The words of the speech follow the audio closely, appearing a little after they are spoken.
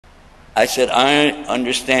I said, I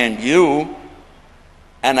understand you,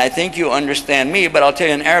 and I think you understand me, but I'll tell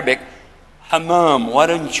you in Arabic, Hammam, why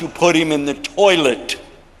don't you put him in the toilet?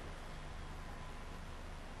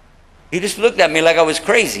 He just looked at me like I was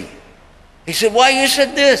crazy. He said, why you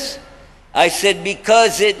said this? I said,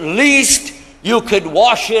 because at least you could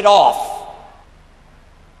wash it off.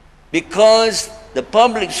 Because the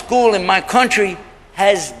public school in my country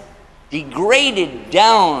has deteriorated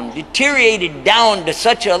down to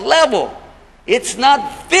such a level, it's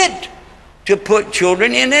not fit to put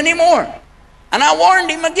children in anymore. And I warned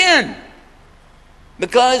him again,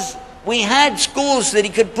 because we had schools that he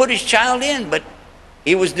could put his child in, but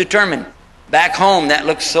he was determined. Back home, that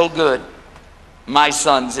looks so good. My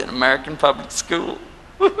son's in American public school.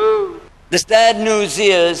 Woohoo! The sad news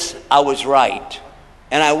is, I was right,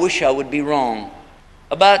 and I wish I would be wrong.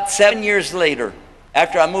 About 7 years later,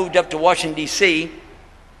 after I moved up to Washington, D.C.,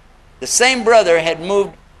 the same brother had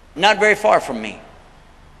moved not very far from me.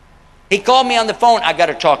 He called me on the phone, I got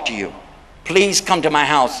to talk to you. Please come to my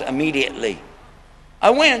house immediately. I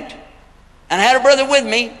went, and I had a brother with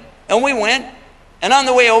me, and we went, and on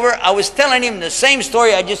the way over, I was telling him the same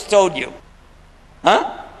story I just told you.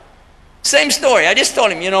 Huh? Same story. I just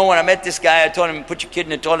told him, you know, when I met this guy, I told him, put your kid in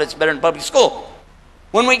the toilet, it's better than public school.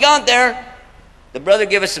 When we got there, the brother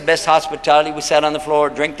gave us the best hospitality. We sat on the floor,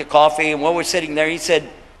 drank the coffee, and while we're sitting there, he said,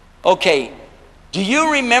 okay, do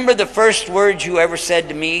you remember the first words you ever said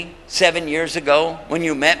to me 7 years ago when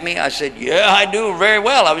you met me? I said, yeah, I do very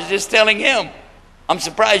well. I was just telling him. I'm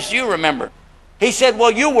surprised you remember. He said,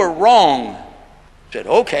 well, you were wrong. I said,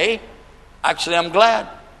 okay. Actually, I'm glad.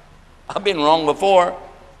 I've been wrong before.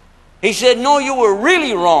 He said, no, you were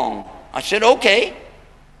really wrong. I said, okay.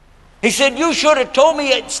 He said, you should have told me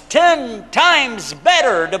it's 10 times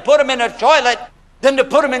better to put him in a toilet than to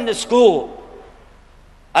put him in the school.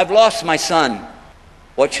 I've lost my son.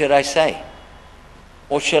 What should I say?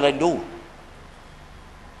 What should I do?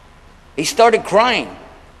 He started crying.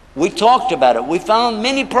 We talked about it. We found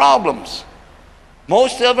many problems.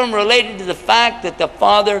 Most of them related to the fact that the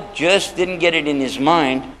father just didn't get it in his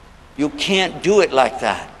mind. You can't do it like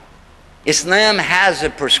that. Islam has a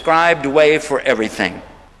prescribed way for everything.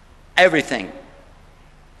 Everything.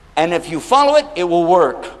 And if you follow it, it will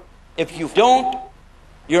work. If you don't,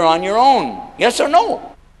 you're on your own. Yes or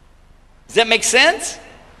no? Does that make sense?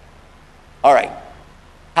 All right.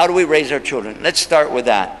 How do we raise our children? Let's start with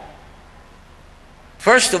that.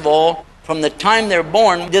 First of all, from the time they're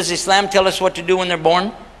born, does Islam tell us what to do when they're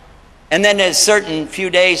born? And then a certain few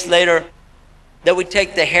days later, that we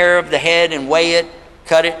take the hair of the head and weigh it,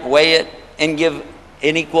 cut it, weigh it, and give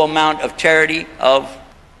an equal amount of charity of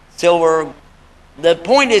silver. The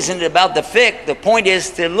point isn't about the fiqh. The point is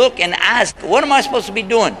to look and ask, what am I supposed to be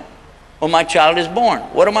doing when my child is born?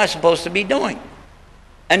 What am I supposed to be doing?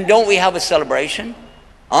 And don't we have a celebration?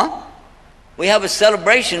 Huh? We have a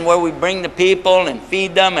celebration where we bring the people and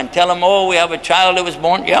feed them and tell them, oh, we have a child that was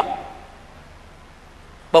born. Yeah.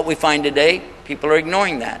 But we find today people are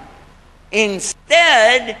ignoring that.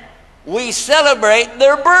 Instead, we celebrate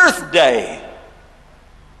their birthday.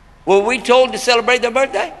 Were we told to celebrate their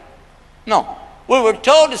birthday? No. We were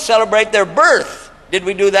told to celebrate their birth. Did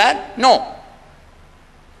we do that? No.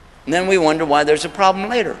 And then we wonder why there's a problem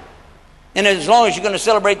later. And as long as you're going to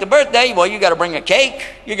celebrate the birthday, well, you got to bring a cake,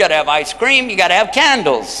 you got to have ice cream, you got to have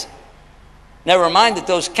candles. Never mind that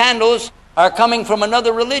those candles are coming from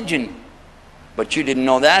another religion. But you didn't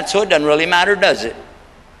know that, so it doesn't really matter, does it?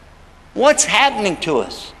 What's happening to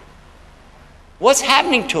us? What's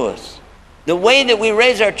happening to us? The way that we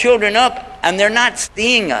raise our children up, and they're not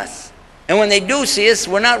seeing us. And when they do see us,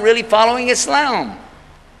 we're not really following Islam.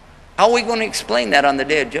 How are we going to explain that on the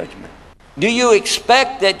Day of Judgment? Do you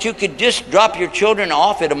expect that you could just drop your children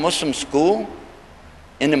off at a Muslim school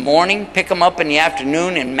in the morning, pick them up in the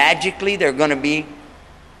afternoon, and magically they're going to be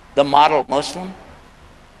the model Muslim?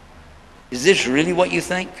 Is this really what you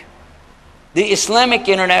think? The Islamic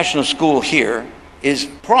International School here is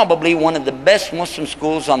probably one of the best Muslim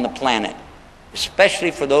schools on the planet,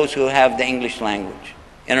 especially for those who have the English language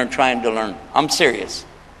and are trying to learn. I'm serious.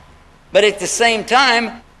 But at the same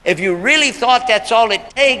time, if you really thought that's all it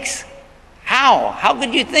takes, how? How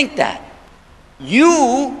could you think that?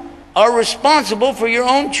 You are responsible for your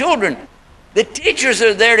own children. The teachers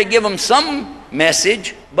are there to give them some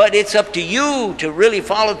message, but it's up to you to really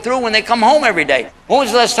follow through when they come home every day. When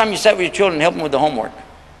was the last time you sat with your children and helped them with the homework?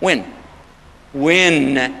 When?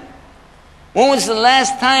 When? When was the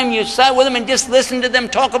last time you sat with them and just listened to them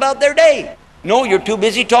talk about their day? No, you're too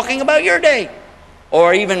busy talking about your day.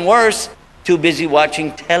 Or even worse, too busy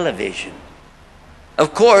watching television.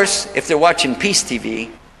 Of course, if they're watching Peace TV,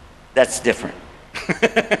 that's different.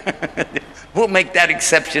 We'll make that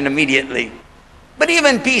exception immediately. But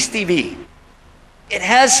even Peace TV, it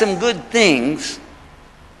has some good things,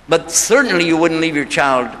 but certainly you wouldn't leave your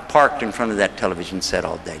child parked in front of that television set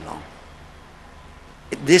all day long.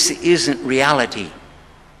 This isn't reality.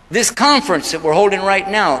 This conference that we're holding right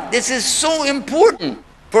now, this is so important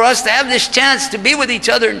for us to have this chance to be with each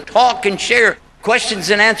other and talk and share questions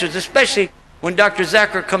and answers, especially when Dr.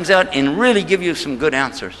 Zakir comes out and really give you some good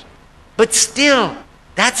answers. But still,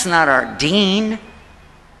 that's not our deen.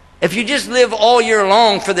 If you just live all year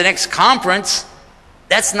long for the next conference,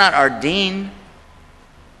 that's not our deen.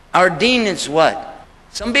 Our deen is what?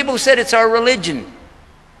 Some people said it's our religion.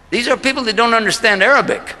 These are people that don't understand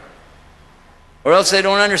Arabic, or else they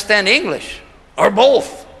don't understand English, or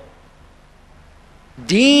both.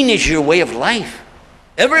 Deen is your way of life.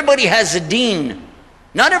 Everybody has a deen.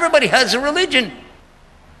 Not everybody has a religion.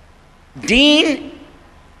 Deen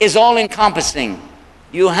is all-encompassing.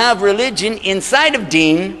 You have religion inside of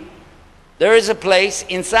deen. There is a place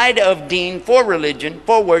inside of deen for religion,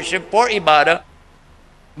 for worship, for ibadah.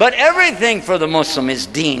 But everything for the Muslim is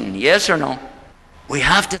deen, yes or no? We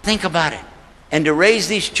have to think about it. And to raise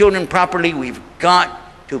these children properly, we've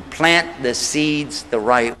got to plant the seeds the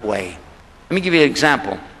right way. Let me give you an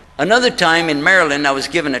example. Another time in Maryland, I was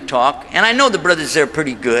giving a talk, and I know the brothers there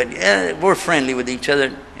pretty good. We're friendly with each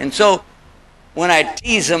other. And so when I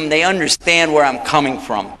tease them, they understand where I'm coming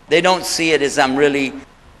from. They don't see it as I'm really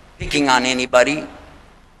picking on anybody.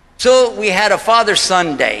 So we had a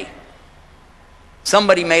Father-Son Day.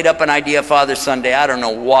 Somebody made up an idea of Father-Son Day. I don't know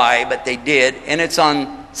why, but they did. And it's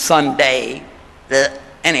on Sunday.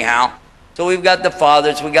 Anyhow. So we've got the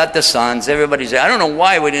fathers, we got the sons, everybody's there. I don't know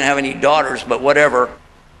why we didn't have any daughters, but whatever.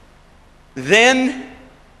 Then,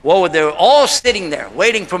 well, they were all sitting there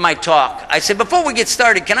waiting for my talk. I said, before we get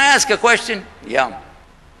started, can I ask a question? Yeah.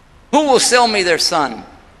 Who will sell me their son?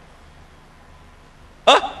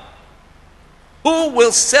 Huh? Who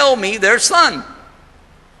will sell me their son?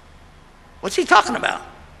 What's he talking about?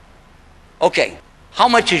 Okay, how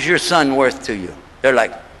much is your son worth to you? They're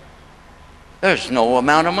like, there's no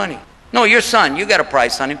amount of money. No, your son, you got a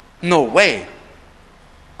price on him. No way.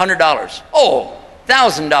 $100. Oh,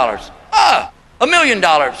 $1,000. Ah, $1 million.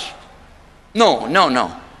 No, no,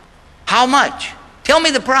 no. How much? Tell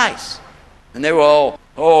me the price. And they were all,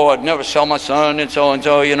 oh, I'd never sell my son and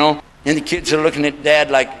so, you know. And the kids are looking at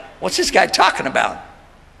Dad like, what's this guy talking about?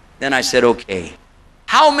 Then I said, okay.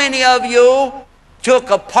 How many of you took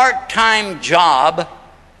a part-time job?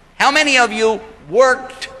 How many of you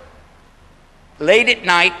worked late at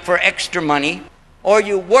night for extra money? Or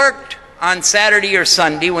you worked on Saturday or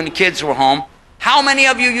Sunday when the kids were home? How many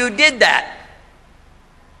of you did that?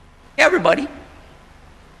 Everybody.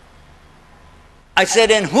 I said,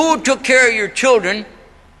 and who took care of your children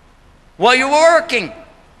while you were working?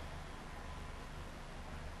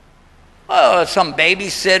 Oh, some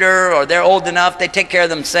babysitter, or they're old enough, they take care of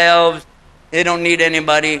themselves. They don't need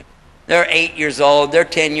anybody. They're 8 years old, they're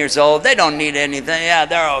 10 years old, they don't need anything. Yeah,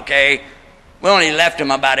 they're okay. We only left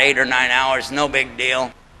them about 8 or 9 hours, no big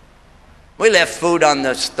deal. We left food on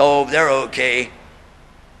the stove, they're okay.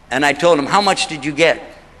 And I told them, how much did you get?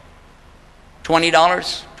 $20,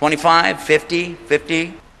 $25, $50,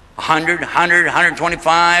 $50, $100, $100,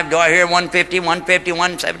 $125. Do I hear $150,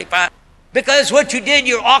 $150, $175? Because what you did,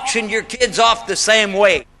 you auctioned your kids off the same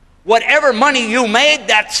way. Whatever money you made,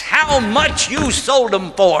 that's how much you sold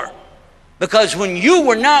them for. Because when you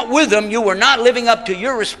were not with them, you were not living up to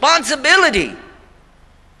your responsibility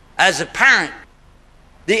as a parent.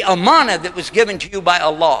 The amanah that was given to you by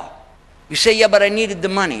Allah. You say, yeah, but I needed the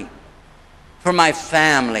money for my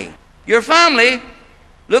family. Your family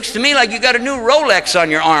looks to me like you got a new Rolex on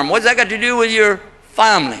your arm. What's that got to do with your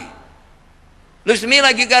family? Looks to me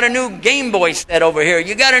like you got a new Game Boy set over here.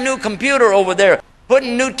 You got a new computer over there.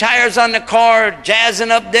 Putting new tires on the car, jazzing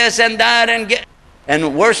up this and that,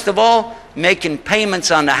 and worst of all, making payments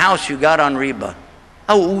on the house you got on riba.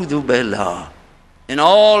 A'udhu billah. And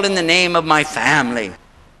all in the name of my family.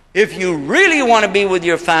 If you really want to be with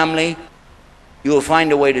your family, you will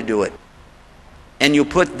find a way to do it. And you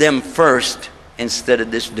put them first instead of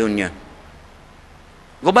this dunya.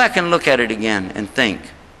 Go back and look at it again and think.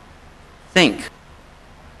 Think.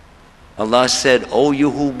 Allah said, oh,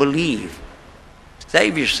 you who believe,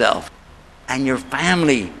 save yourself and your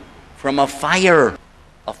family from a fire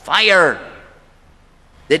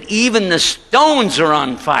that even the stones are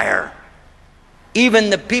on fire. Even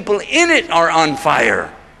the people in it are on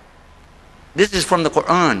fire. This is from the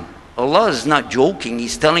Quran. Allah is not joking.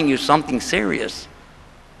 He's telling you something serious.